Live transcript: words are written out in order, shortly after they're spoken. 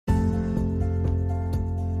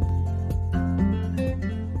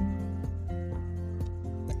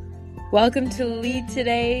Welcome to Lead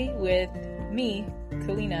Today with me,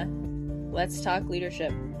 Kalina. Let's talk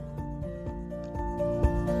leadership.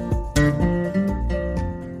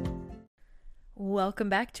 Welcome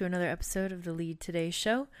back to another episode of the Lead Today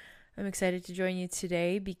show. I'm excited to join you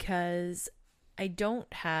today because I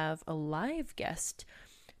don't have a live guest,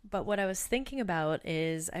 but what I was thinking about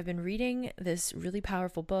is I've been reading this really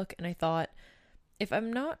powerful book, and I thought, if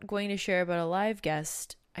I'm not going to share about a live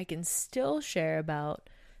guest, I can still share about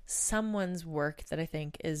someone's work that I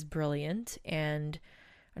think is brilliant. And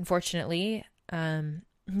unfortunately,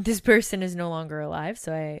 this person is no longer alive,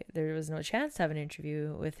 so there was no chance to have an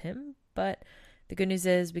interview with him. But the good news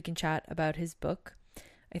is we can chat about his book.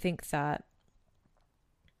 I think that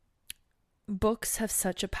books have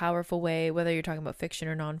such a powerful way, whether you're talking about fiction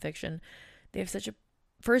or nonfiction, they have such a,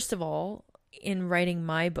 first of all, in writing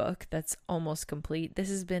my book that's almost complete, this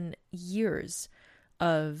has been years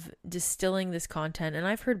of distilling this content, and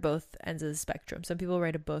I've heard both ends of the spectrum. Some people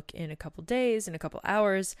write a book in a couple days, in a couple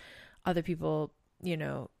hours. Other people,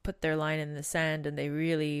 put their line in the sand and they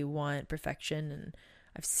really want perfection. And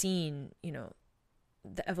I've seen,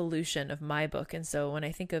 the evolution of my book. And so when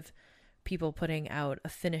I think of people putting out a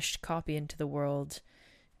finished copy into the world,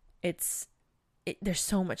 there's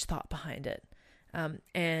so much thought behind it.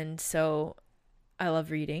 And so I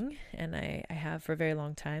love reading, and I have for a very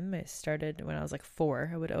long time. I started when I was like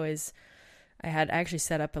 4. I had actually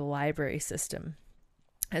set up a library system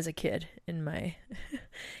as a kid in my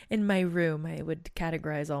in my room. I would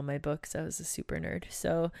categorize all my books. I was a super nerd.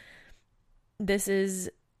 So this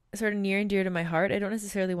is sort of near and dear to my heart. I don't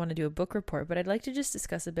necessarily want to do a book report, but I'd like to just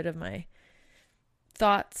discuss a bit of my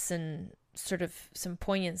thoughts and sort of some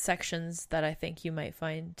poignant sections that I think you might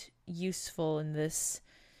find useful in this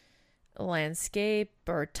landscape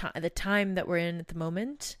or the time that we're in at the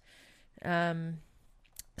moment.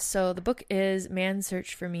 So the book is Man's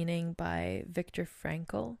Search for Meaning by Viktor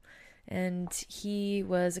Frankl, and he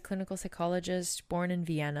was a clinical psychologist born in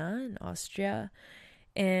Vienna in Austria,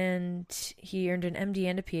 and he earned an MD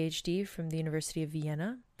and a PhD from the University of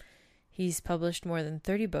Vienna. He's published more than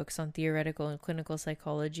 30 books on theoretical and clinical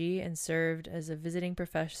psychology and served as a visiting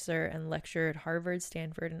professor and lecturer at Harvard,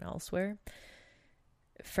 Stanford, and elsewhere.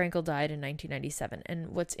 Frankl died in 1997. And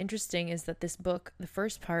what's interesting is that this book, the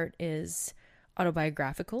first part is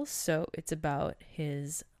autobiographical. So it's about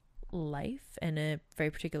his life and a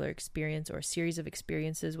very particular experience or series of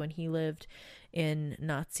experiences when he lived in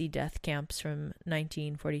Nazi death camps from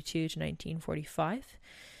 1942 to 1945.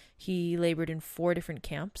 He labored in 4 different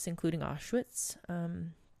camps, including Auschwitz.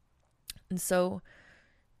 And so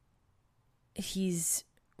he's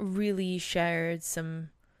really shared some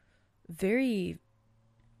very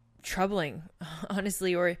troubling,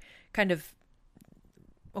 honestly, or kind of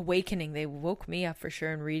awakening. They woke me up for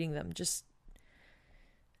sure in reading them. Just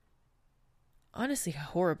honestly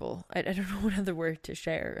horrible. I don't know what other word to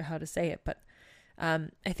share or how to say it, but I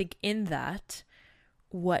think in that,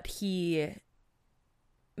 what he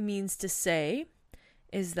means to say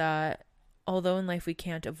is that although in life we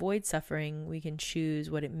can't avoid suffering, we can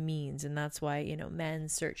choose what it means. And that's why,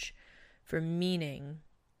 man's search for meaning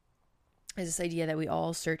is this idea that we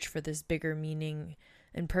all search for this bigger meaning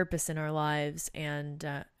and purpose in our lives,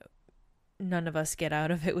 and none of us get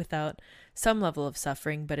out of it without some level of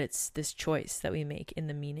suffering, but it's this choice that we make in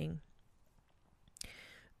the meaning.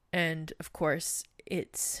 And of course,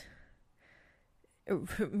 it's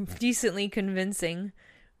decently convincing,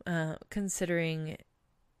 considering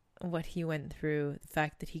what he went through, the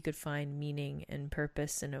fact that he could find meaning and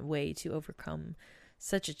purpose in a way to overcome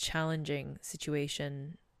such a challenging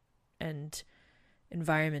situation and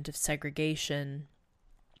environment of segregation,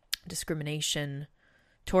 discrimination,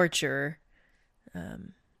 torture.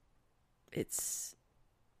 It's,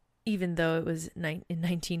 even though it was in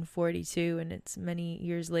 1942 and it's many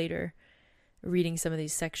years later, reading some of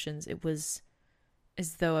these sections, it was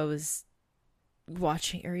as though I was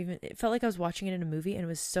watching, or even it felt like I was watching it in a movie, and it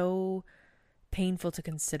was so painful to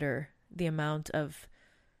consider the amount of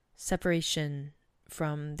separation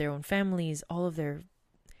from their own families, all of their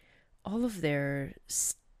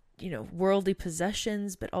worldly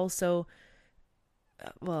possessions, but also,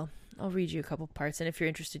 I'll read you a couple parts, and if you're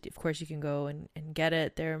interested, of course, you can go and get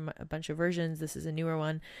it. There are a bunch of versions. This is a newer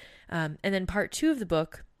one. And then part 2 of the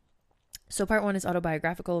book, so part 1 is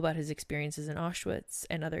autobiographical about his experiences in Auschwitz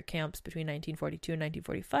and other camps between 1942 and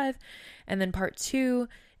 1945. And then part 2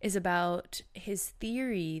 is about his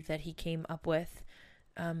theory that he came up with,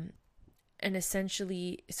 and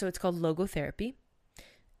essentially, so it's called logotherapy,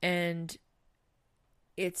 and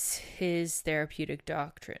it's his therapeutic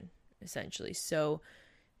doctrine, essentially. So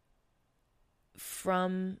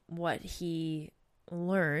from what he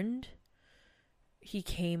learned he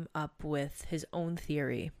came up with his own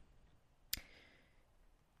theory.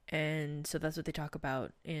 And so that's what they talk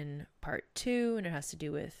about in part 2, and it has to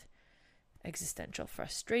do with existential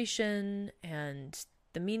frustration and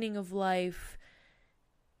the meaning of life.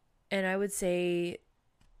 And I would say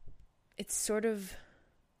it's sort of,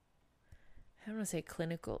 I don't want to say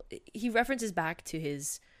clinical. He references back to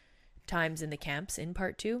his times in the camps in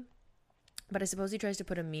part 2, but I suppose he tries to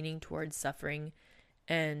put a meaning towards suffering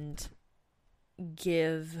and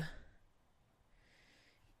give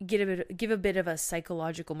a bit of a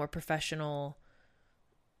psychological, more professional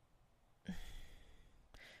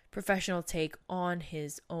take on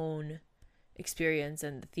his own experience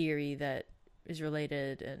and the theory that is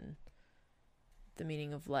related and the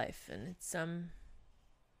meaning of life. And it's I'm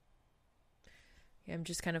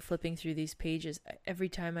just kind of flipping through these pages. Every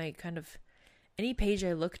time any page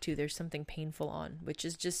I look to, there's something painful on, which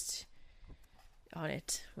is just on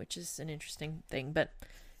it, which is an interesting thing. But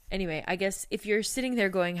anyway, I guess if you're sitting there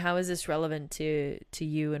going, how is this relevant to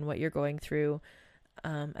you and what you're going through?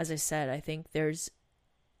 As I said, I think there's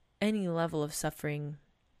any level of suffering,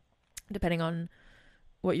 depending on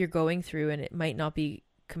what you're going through, and it might not be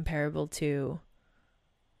comparable to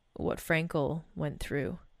what Frankl went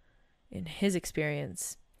through in his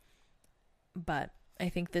experience. But I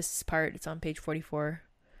think this part, it's on page 44.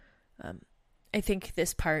 I think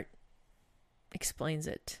this part explains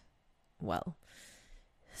it well.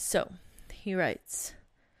 So, he writes,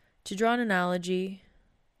 to draw an analogy,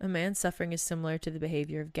 a man's suffering is similar to the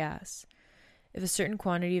behavior of gas. If a certain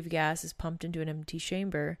quantity of gas is pumped into an empty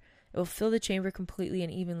chamber, it will fill the chamber completely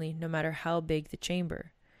and evenly, no matter how big the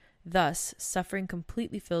chamber. Thus, suffering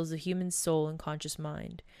completely fills the human soul and conscious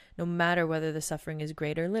mind, no matter whether the suffering is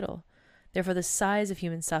great or little. Therefore, the size of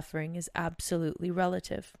human suffering is absolutely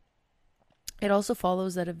relative. It also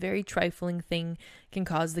follows that a very trifling thing can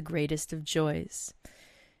cause the greatest of joys.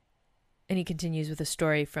 And he continues with a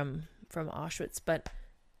story from Auschwitz. But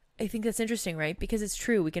I think that's interesting, right? Because it's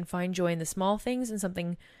true. We can find joy in the small things, and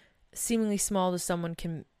something seemingly small to someone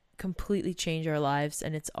can completely change our lives.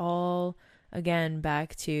 And it's all, again,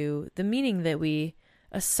 back to the meaning that we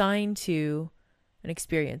assign to an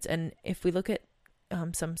experience. And if we look at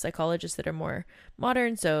some psychologists that are more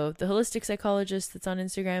modern, so the holistic psychologist that's on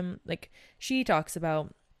Instagram, like, she talks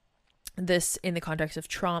about this in the context of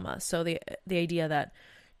trauma. So the idea that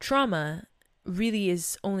trauma really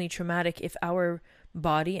is only traumatic if our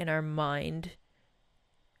body and our mind,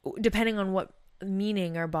 depending on what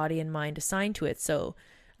meaning our body and mind assign to it. So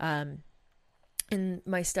in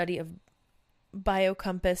my study of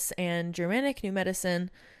Biocompass and Germanic New Medicine,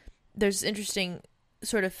 there's interesting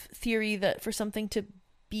sort of theory that for something to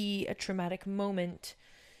be a traumatic moment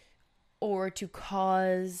or to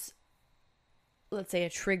cause, let's say, a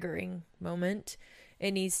triggering moment, it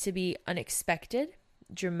needs to be unexpected,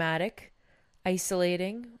 dramatic,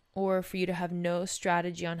 isolating, or for you to have no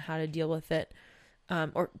strategy on how to deal with it,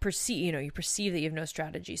 or you perceive that you have no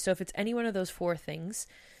strategy. So if it's any one of those 4 things,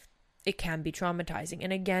 it can be traumatizing.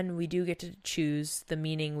 And again, we do get to choose the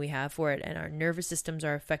meaning we have for it, and our nervous systems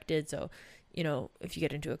are affected. So, if you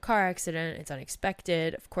get into a car accident, it's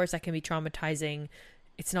unexpected. Of course, that can be traumatizing.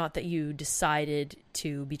 It's not that you decided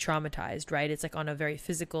to be traumatized, right? It's like on a very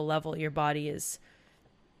physical level, your body is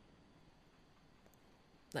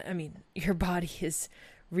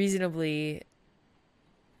reasonably,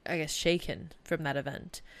 I guess, shaken from that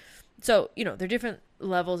event. So, there are different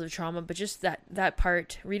levels of trauma, but just that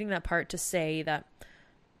part, reading that part to say that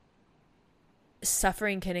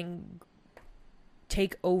suffering can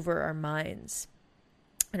take over our minds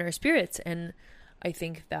and our spirits. And I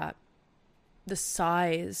think that the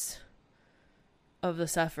size of the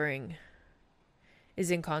suffering is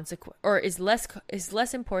inconsequential, or is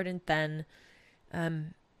less important than,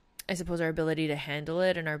 I suppose, our ability to handle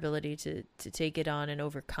it and our ability to take it on and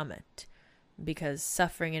overcome it. Because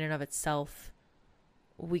suffering in and of itself,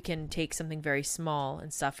 we can take something very small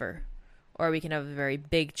and suffer, or we can have a very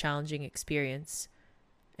big, challenging experience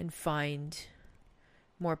and find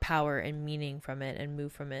more power and meaning from it and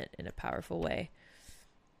move from it in a powerful way.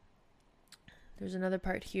 There's another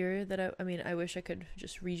part here that I wish I could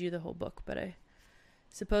just read you the whole book, but I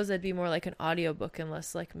suppose that'd be more like an audiobook and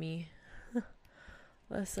less like me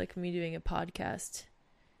doing a podcast.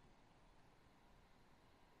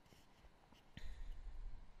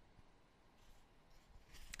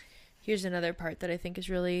 Here's another part that I think is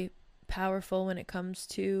really powerful when it comes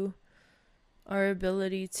to our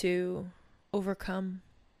ability to overcome.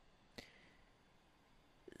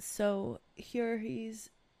 So here he's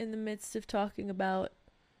in the midst of talking about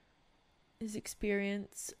his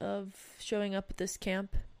experience of showing up at this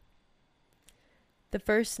camp. The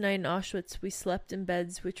first night in Auschwitz, we slept in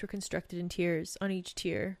beds which were constructed in tiers. On each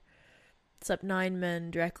tier slept 9 men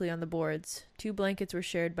directly on the boards. 2 blankets were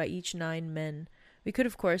shared by each 9 men. We could,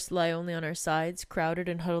 of course, lie only on our sides, crowded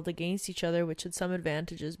and huddled against each other, which had some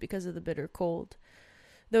advantages because of the bitter cold.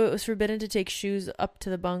 Though it was forbidden to take shoes up to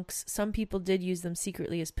the bunks, some people did use them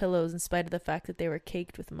secretly as pillows in spite of the fact that they were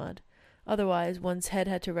caked with mud. Otherwise, one's head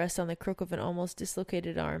had to rest on the crook of an almost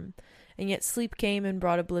dislocated arm, and yet sleep came and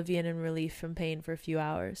brought oblivion and relief from pain for a few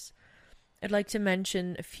hours. I'd like to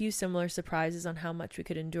mention a few similar surprises on how much we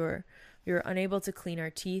could endure. We were unable to clean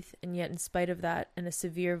our teeth, and yet in spite of that and a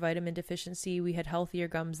severe vitamin deficiency, we had healthier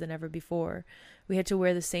gums than ever before. We had to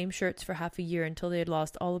wear the same shirts for half a year until they had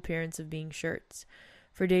lost all appearance of being shirts.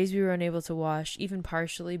 For days we were unable to wash, even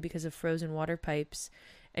partially because of frozen water pipes,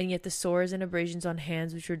 and yet the sores and abrasions on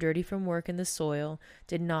hands which were dirty from work in the soil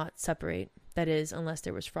did not separate, that is, unless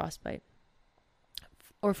there was frostbite.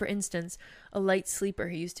 Or, for instance, a light sleeper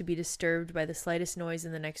who used to be disturbed by the slightest noise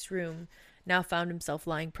in the next room now found himself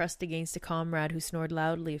lying pressed against a comrade who snored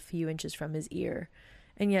loudly a few inches from his ear,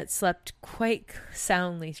 and yet slept quite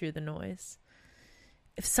soundly through the noise.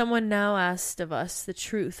 If someone now asked of us the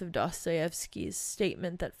truth of Dostoevsky's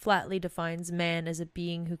statement that flatly defines man as a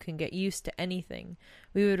being who can get used to anything,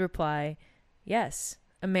 we would reply, yes,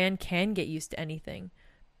 a man can get used to anything,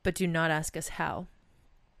 but do not ask us how.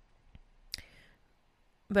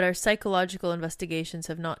 But our psychological investigations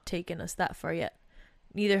have not taken us that far yet.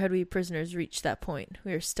 Neither had we prisoners reached that point.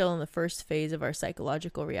 We are still in the first phase of our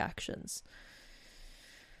psychological reactions.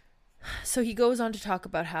 So he goes on to talk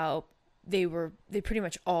about how they pretty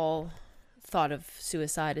much all thought of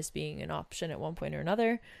suicide as being an option at one point or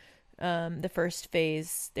another. The first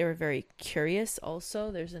phase, they were very curious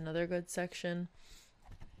also. There's another good section.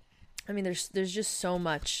 I mean, there's just so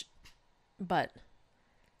much, but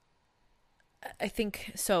I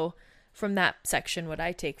think, so from that section, what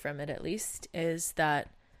I take from it at least is that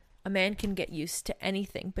a man can get used to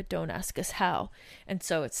anything, but don't ask us how. And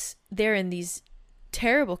so they're in these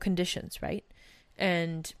terrible conditions, right?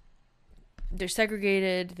 And they're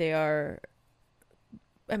segregated, they're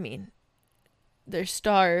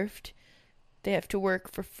starved, they have to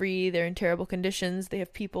work for free, they're in terrible conditions, they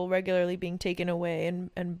have people regularly being taken away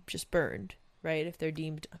and just burned, right? If they're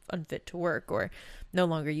deemed unfit to work or no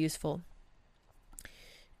longer useful.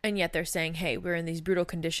 And yet they're saying, hey, we're in these brutal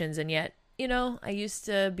conditions, and yet, I used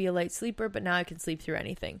to be a light sleeper, but now I can sleep through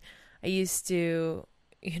anything. I used to,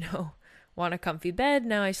 want a comfy bed,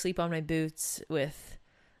 now I sleep on my boots with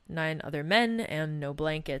 9 other men and no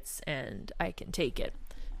blankets, and I can take it.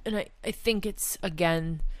 And I think it's,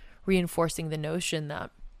 again, reinforcing the notion that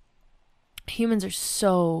humans are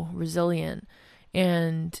so resilient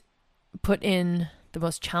and put in the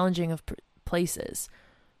most challenging of places.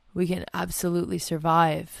 We can absolutely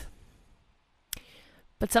survive.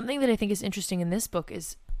 But something that I think is interesting in this book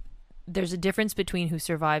is there's a difference between who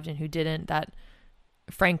survived and who didn't that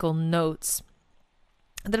Frankl notes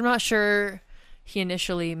that I'm not sure he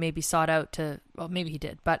initially maybe sought out to, well, maybe he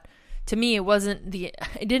did, but to me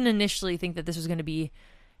I didn't initially think that this was going to be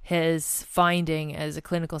his finding as a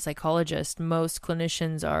clinical psychologist. Most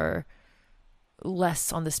clinicians are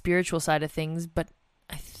less on the spiritual side of things, but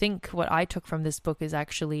I think what I took from this book is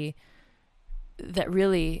actually that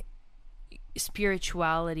really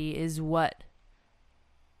spirituality is what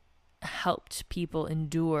helped people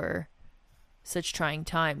endure such trying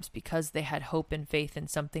times because they had hope and faith in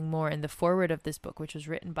something more. And the foreword of this book, which was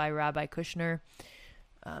written by Rabbi Kushner,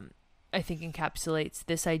 I think encapsulates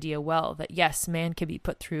this idea well, that yes, man can be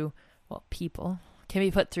put through, people can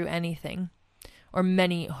be put through anything or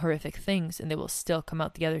many horrific things, and they will still come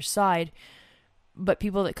out the other side. But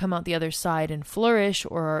people that come out the other side and flourish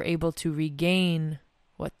or are able to regain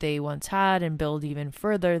what they once had and build even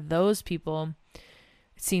further, those people,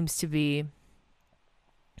 it seems to be,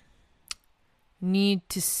 need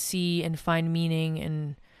to see and find meaning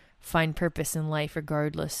and find purpose in life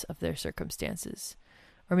regardless of their circumstances,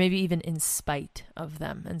 or maybe even in spite of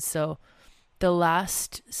them. And so the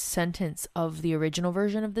last sentence of the original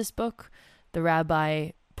version of this book, the rabbi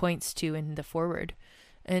points to in the foreword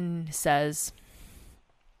and says,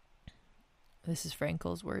 this is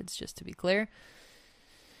Frankl's words, just to be clear,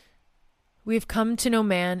 "We have come to know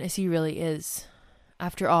man as he really is.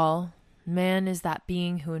 After all, man is that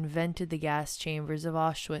being who invented the gas chambers of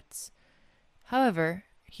Auschwitz. However,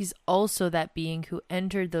 he's also that being who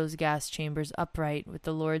entered those gas chambers upright with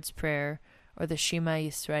the Lord's Prayer or the Shema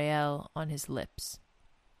Yisrael on his lips."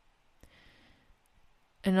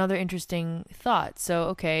 Another interesting thought. So,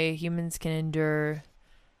 okay, humans can endure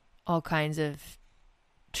all kinds of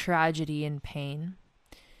tragedy and pain.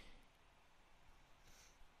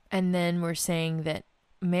 And then we're saying that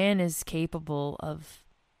man is capable of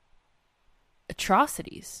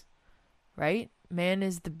atrocities, right? Man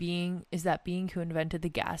is that being who invented the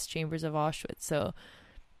gas chambers of Auschwitz. So,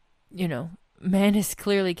 man is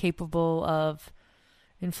clearly capable of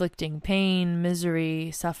inflicting pain,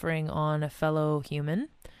 misery, suffering on a fellow human.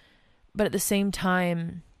 But at the same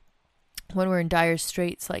time, when we're in dire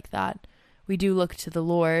straits like that, we do look to the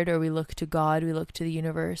Lord, or we look to God, we look to the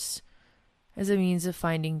universe as a means of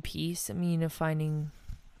finding peace, a mean of finding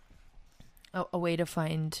a way to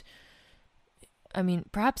find,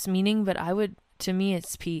 perhaps meaning, but to me,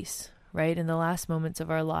 it's peace, right? In the last moments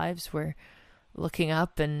of our lives, we're looking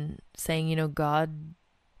up and saying, God,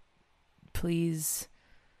 please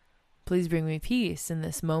bring me peace in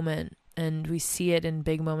this moment. And we see it in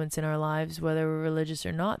big moments in our lives, whether we're religious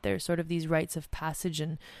or not. There's sort of these rites of passage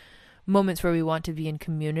and moments where we want to be in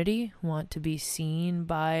community, want to be seen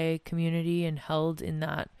by community and held in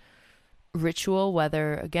that ritual,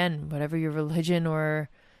 whatever your religion or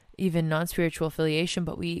even non-spiritual affiliation,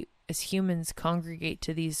 but we as humans congregate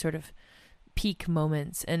to these sort of peak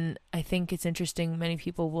moments. And I think it's interesting, many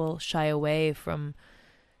people will shy away from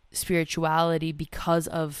spirituality because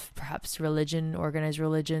of perhaps religion, organized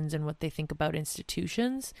religions, and what they think about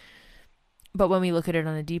institutions. But when we look at it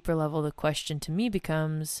on a deeper level, the question to me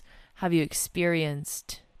becomes, have you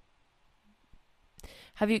experienced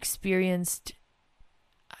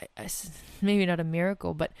maybe not a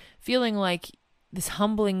miracle, but feeling like this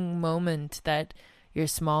humbling moment that you're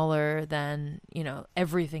smaller than,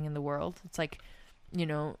 everything in the world? It's like,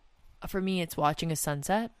 for me, it's watching a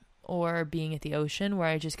sunset or being at the ocean, where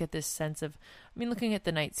I just get this sense of, looking at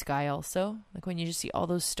the night sky also, like when you just see all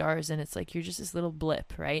those stars and it's like you're just this little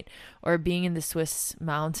blip, right? Or being in the Swiss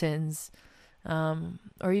mountains,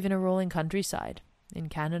 or even a rolling countryside in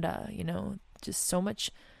Canada, just so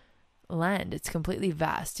much land. It's completely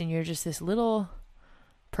vast and you're just this little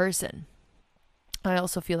person. I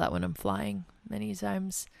also feel that when I'm flying many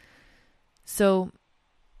times. So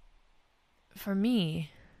for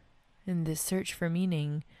me, in this search for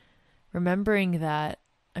meaning, remembering that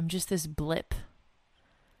I'm just this blip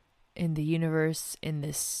in the universe, in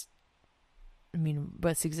this,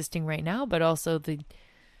 what's existing right now, but also the,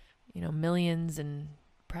 millions and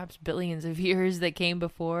perhaps billions of years that came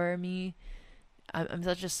before me. I'm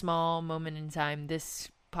such a small moment in time. This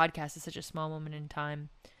podcast is such a small moment in time.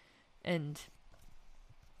 And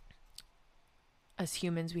as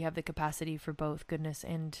humans, we have the capacity for both goodness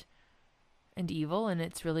and evil, and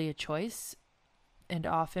it's really a choice. And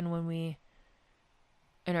often when we,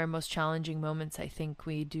 in our most challenging moments, I think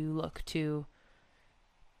we do look to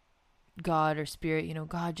God or spirit,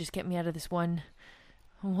 God, just get me out of this one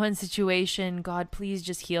situation. God, please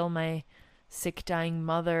just heal my sick, dying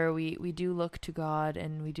mother. We do look to God,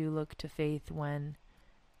 and we do look to faith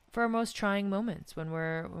for our most trying moments, when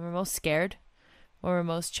we're most scared, when we're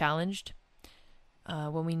most challenged,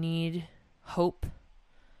 when we need hope.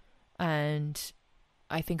 And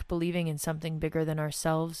I think believing in something bigger than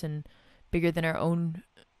ourselves and bigger than our own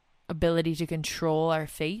ability to control our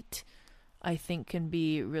fate, I think can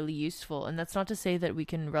be really useful. And that's not to say that we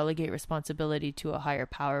can relegate responsibility to a higher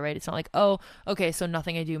power, right? It's not like, oh, okay, so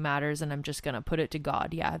nothing I do matters and I'm just going to put it to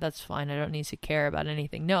God. Yeah, that's fine. I don't need to care about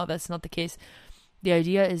anything. No, that's not the case. The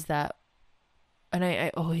idea is that, and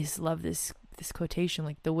I always love this quotation,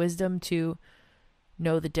 like the wisdom to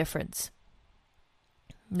know the difference.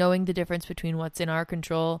 Knowing the difference between what's in our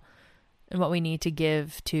control and what we need to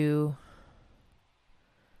give to,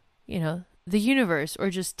 the universe, or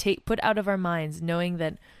just put out of our minds, knowing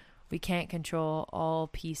that we can't control all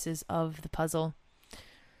pieces of the puzzle.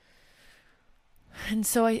 And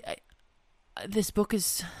so this book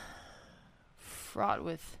is fraught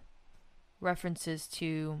with references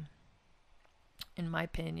to, in my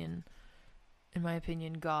opinion,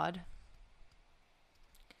 God.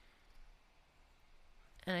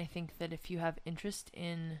 And I think that if you have interest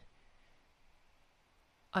in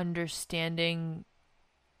understanding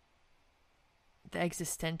the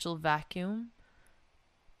existential vacuum,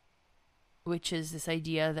 which is this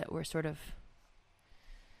idea that we're sort of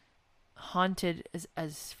haunted,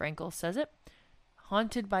 as Frankl says it,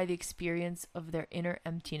 haunted by the experience of their inner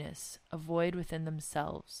emptiness, a void within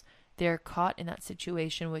themselves. They are caught in that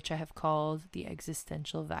situation which I have called the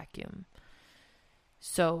existential vacuum.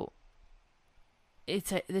 So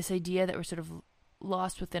it's this idea that we're sort of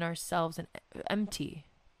lost within ourselves and empty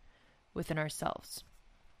within ourselves.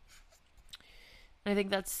 And I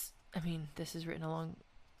think this is written a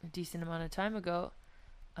decent amount of time ago,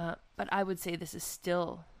 but I would say this is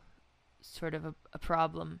still sort of a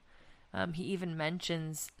problem. He even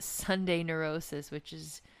mentions Sunday neurosis, which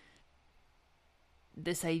is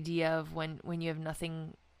this idea of when you have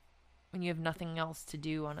nothing else to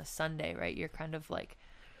do on a Sunday, right? You're kind of like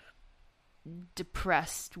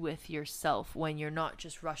depressed with yourself when you're not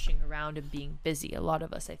just rushing around and being busy. A lot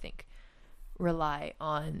of us, I think, rely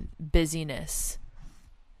on busyness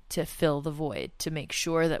to fill the void, to make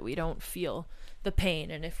sure that we don't feel the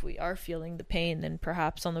pain. And if we are feeling the pain, then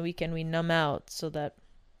perhaps on the weekend we numb out so that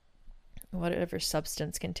whatever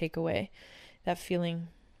substance can take away that feeling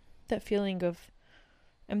of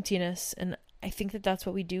emptiness. And I think that that's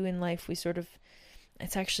what we do in life. We sort of,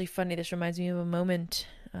 it's actually funny, this reminds me of a moment.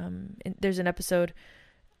 There's an episode,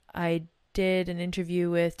 I did an interview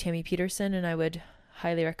with Tammy Peterson, and I would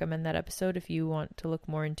highly recommend that episode if you want to look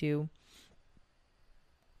more into,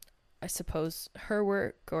 I suppose, her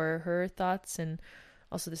work or her thoughts, and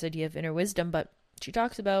also this idea of inner wisdom. But she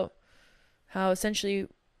talks about how essentially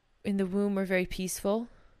in the womb we're very peaceful,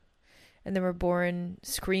 and then we're born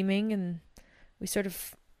screaming, and we sort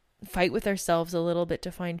of fight with ourselves a little bit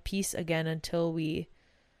to find peace again until we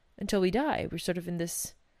die. We're sort of in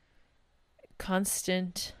this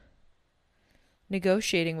constant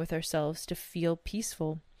negotiating with ourselves to feel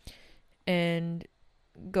peaceful. And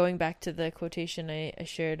going back to the quotation I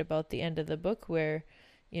shared about the end of the book, where,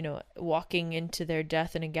 walking into their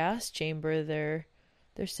death in a gas chamber, they're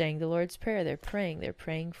saying the Lord's Prayer. They're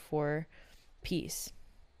praying for peace.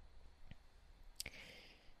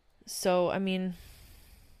 So, I mean,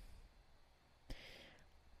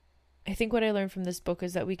 I think what I learned from this book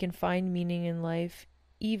is that we can find meaning in life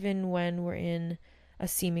even when we're in a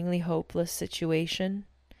seemingly hopeless situation,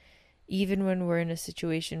 even when we're in a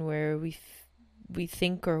situation where we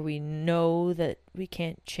think or we know that we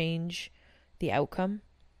can't change the outcome.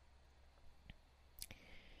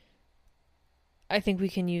 I think we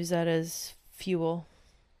can use that as fuel.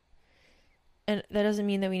 And that doesn't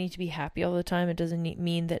mean that we need to be happy all the time. It doesn't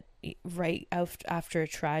mean that right after a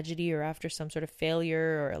tragedy or after some sort of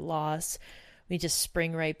failure or a loss, we just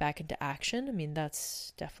spring right back into action. I mean,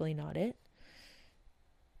 that's definitely not it.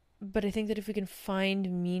 But I think that if we can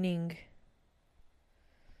find meaning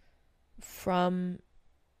from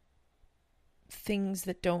things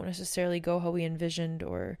that don't necessarily go how we envisioned,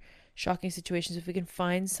 or shocking situations, if we can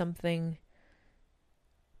find something,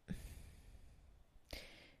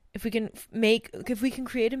 if we can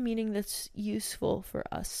create a meaning that's useful for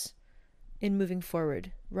us in moving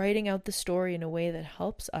forward, writing out the story in a way that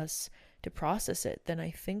helps us to process it, then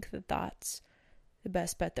I think that that's the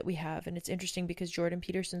best bet that we have. And it's interesting because Jordan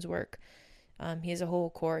Peterson's work, he has a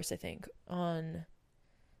whole course, I think, on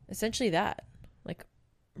essentially that, like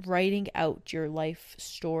writing out your life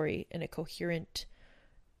story in a coherent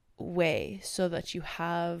way so that you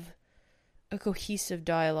have a cohesive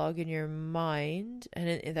dialogue in your mind,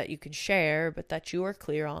 and that you can share, but that you are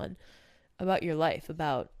clear on about your life,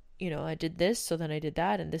 about, I did this, so then I did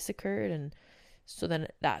that, and this occurred, and so then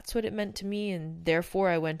that's what it meant to me, and therefore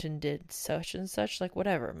I went and did such and such, like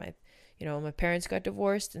whatever. My parents got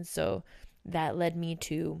divorced, and so that led me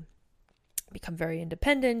to become very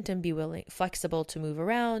independent and be flexible to move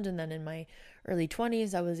around. And then in my early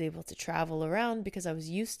 20s, I was able to travel around because I was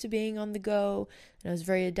used to being on the go, and I was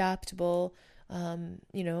very adaptable. And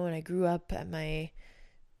I grew up at my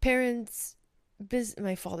father's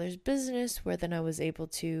business, where then I was able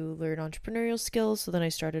to learn entrepreneurial skills. So then I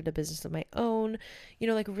started a business of my own,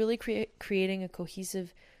 like really creating a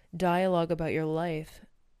cohesive dialogue about your life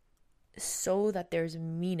so that there's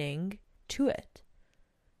meaning to it.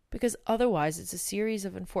 Because otherwise it's a series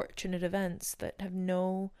of unfortunate events that have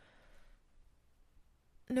no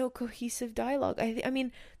cohesive dialogue. I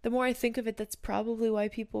mean, the more I think of it, that's probably why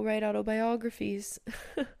people write autobiographies,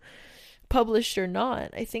 published or not.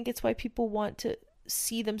 I think it's why people want to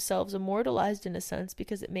see themselves immortalized in a sense,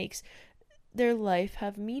 because it makes their life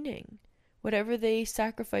have meaning. Whatever they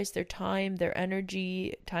sacrifice, their time, their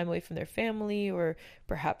energy, time away from their family, or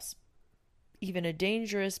perhaps even a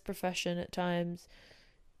dangerous profession at times,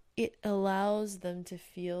 it allows them to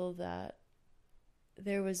feel that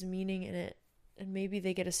there was meaning in it. And maybe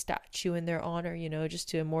they get a statue in their honor, just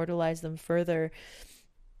to immortalize them further,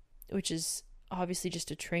 which is obviously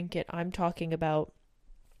just a trinket. I'm talking about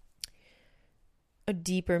a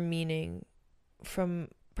deeper meaning from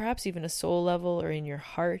perhaps even a soul level or in your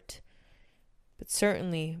heart, but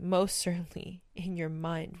certainly, most certainly in your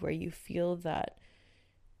mind, where you feel that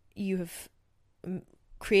you have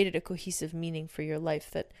created a cohesive meaning for your life,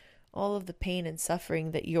 that all of the pain and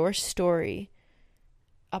suffering that your story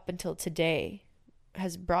up until today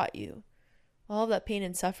has brought you, all of that pain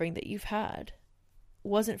and suffering that you've had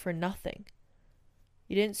wasn't for nothing.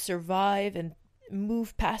 You didn't survive and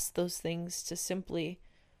move past those things to simply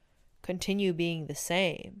continue being the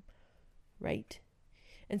same, right?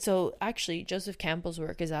 And so actually Joseph Campbell's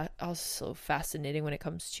work is also fascinating when it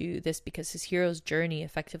comes to this, because his hero's journey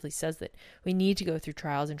effectively says that we need to go through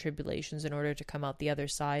trials and tribulations in order to come out the other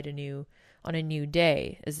side on a new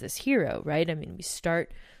day as this hero, right? I mean, we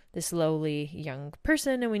start this lowly young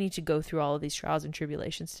person and we need to go through all of these trials and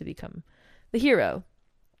tribulations to become the hero.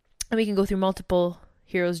 And we can go through multiple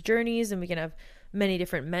heroes' journeys, and we can have many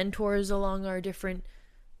different mentors along our different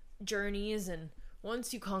journeys. And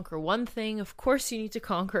once you conquer one thing, of course you need to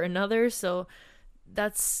conquer another. So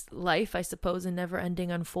that's life, I suppose, a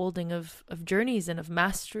never-ending unfolding of journeys and of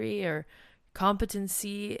mastery or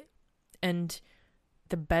competency. And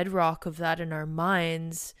the bedrock of that in our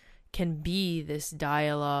minds can be this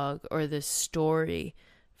dialogue or this story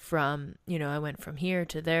from, I went from here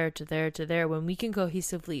to there, to there, to there. When we can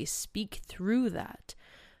cohesively speak through that,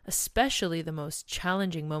 especially the most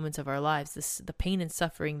challenging moments of our lives, the pain and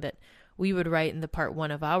suffering that we would write in the part 1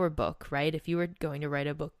 of our book, right? If you were going to write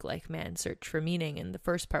a book like Man's Search for Meaning, and the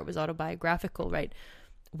first part was autobiographical, right?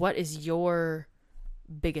 What is your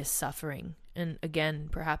biggest suffering? And again,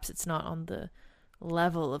 perhaps it's not on the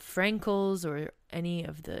level of Frankel's or any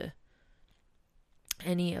of the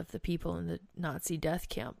people in the Nazi death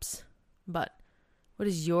camps, but what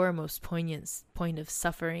is your most poignant point of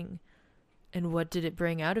suffering, and what did it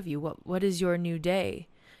bring out of you? What is your new day?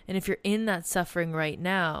 And if you're in that suffering right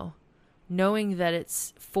now, knowing that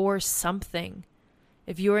it's for something,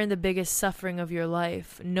 if you're in the biggest suffering of your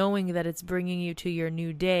life, knowing that it's bringing you to your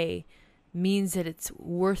new day means that it's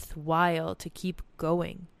worthwhile to keep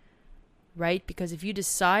going, right? Because if you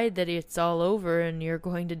decide that it's all over and you're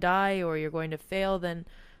going to die or you're going to fail, then,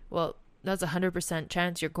 well, that's 100%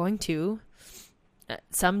 chance you're going to at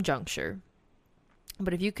some juncture.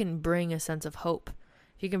 But if you can bring a sense of hope,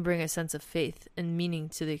 if you can bring a sense of faith and meaning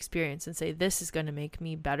to the experience and say, this is going to make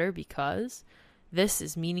me better because, this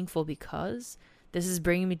is meaningful because, this is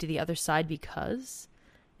bringing me to the other side because,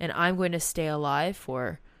 and I'm going to stay alive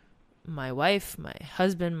for my wife, my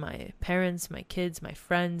husband, my parents, my kids, my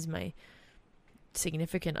friends, my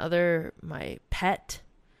significant other, my pet,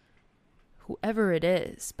 whoever it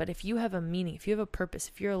is. But if you have a meaning, if you have a purpose,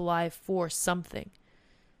 if you're alive for something,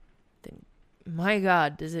 then my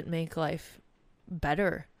God, does it make life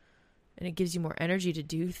better, and it gives you more energy to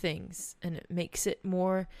do things, and it makes it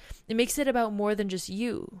about more than just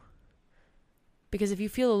you. Because if you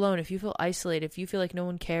feel alone, if you feel isolated, if you feel like no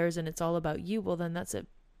one cares and it's all about you, well, then that's a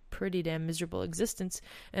pretty damn miserable existence.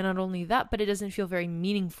 And not only that, but it doesn't feel very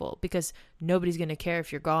meaningful, because nobody's going to care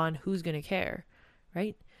if you're gone. Who's going to care,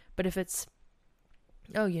 right? But if it's,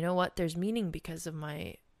 oh, you know what, there's meaning because of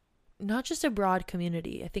my, not just a broad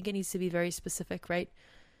community. I think it needs to be very specific, right?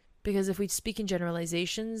 Because if we speak in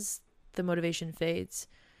generalizations, the motivation fades.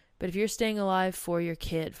 But if you're staying alive for your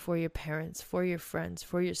kid, for your parents, for your friends,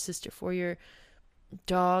 for your sister, for your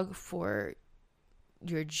dog, for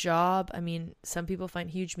your job, I mean, some people find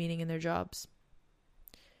huge meaning in their jobs.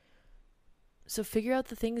 So figure out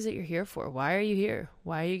the things that you're here for. Why are you here?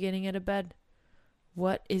 Why are you getting out of bed?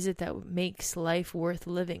 What is it that makes life worth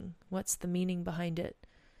living? What's the meaning behind it?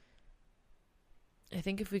 I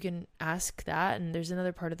think if we can ask that, and there's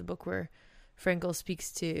another part of the book where Frankl speaks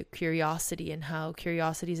to curiosity and how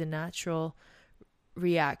curiosity is a natural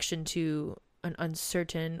reaction to an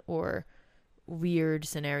uncertain or weird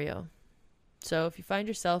scenario. So if you find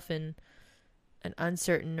yourself in an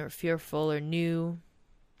uncertain or fearful or new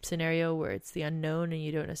scenario where it's the unknown and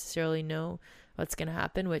you don't necessarily know what's going to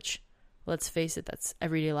happen, which, let's face it, that's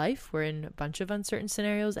everyday life. We're in a bunch of uncertain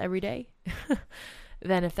scenarios every day.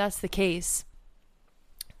 Then if that's the case,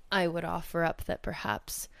 I would offer up that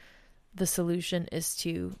perhaps the solution is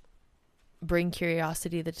to bring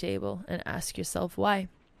curiosity to the table and ask yourself why.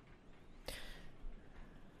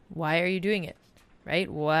 Why are you doing it?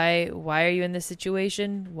 Right? Why are you in this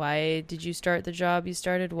situation? Why did you start the job you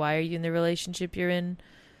started? Why are you in the relationship you're in?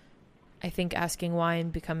 I think asking why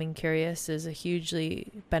and becoming curious is a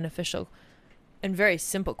hugely beneficial and very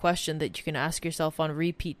simple question that you can ask yourself on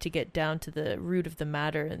repeat to get down to the root of the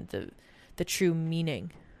matter and the true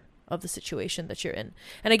meaning of the situation that you're in.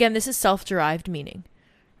 And again, this is self-derived meaning,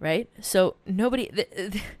 right? So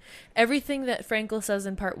everything that Frankl says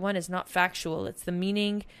in part 1 is not factual. It's the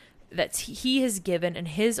meaning that he has given and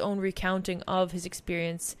his own recounting of his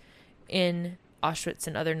experience in Auschwitz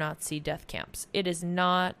and other Nazi death camps. It is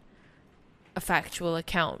not a factual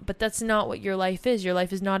account, but that's not what your life is. Your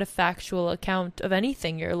life is not a factual account of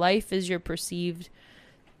anything. Your life is your perceived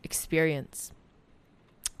experience.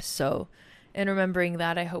 So, in remembering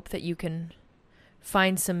that, I hope that you can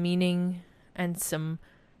find some meaning and some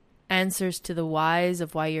answers to the whys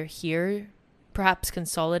of why you're here. Perhaps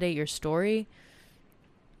consolidate your story.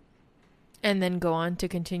 and then go on to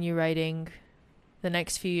continue writing the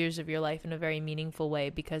next few years of your life in a very meaningful way,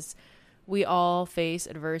 because we all face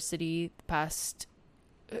adversity. The past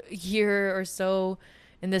year or so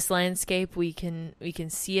in this landscape, we can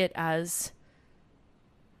see it as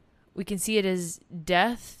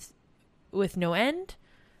death with no end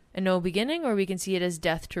and no beginning, or we can see it as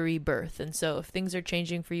death to rebirth. And so if things are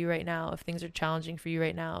changing for you right now, if things are challenging for you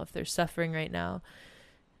right now, if there's suffering right now,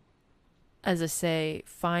 as I say,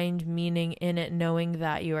 find meaning in it, knowing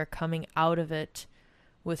that you are coming out of it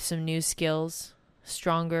with some new skills,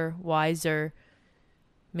 stronger, wiser,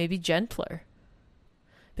 maybe gentler.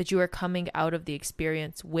 But you are coming out of the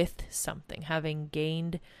experience with something, having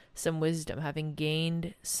gained some wisdom, having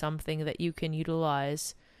gained something that you can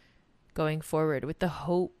utilize going forward, with the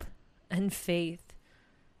hope and faith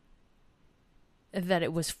that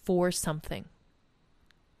it was for something.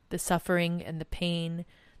 The suffering and the pain,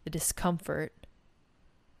 the discomfort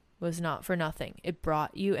was not for nothing. It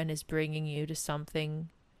brought you and is bringing you to something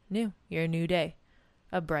new, your new day,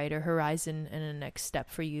 a brighter horizon, and a next step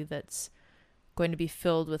for you that's going to be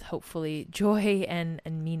filled with hopefully joy and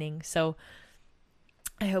meaning. So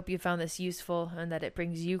I hope you found this useful and that it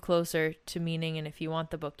brings you closer to meaning. And if you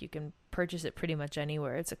want the book, you can purchase it pretty much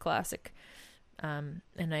anywhere. It's a classic. And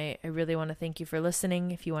I really want to thank you for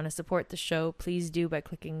listening. If you want to support the show, please do by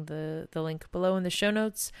clicking the link below in the show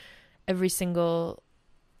notes. Every single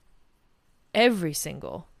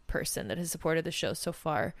person that has supported the show so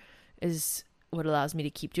far is what allows me to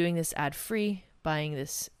keep doing this ad-free, buying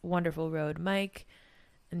this wonderful Rode mic,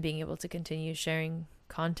 and being able to continue sharing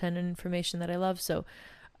content and information that I love. So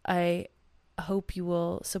I hope you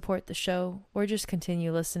will support the show, or just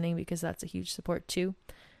continue listening, because that's a huge support too.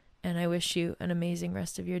 And I wish you an amazing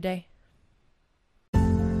rest of your day.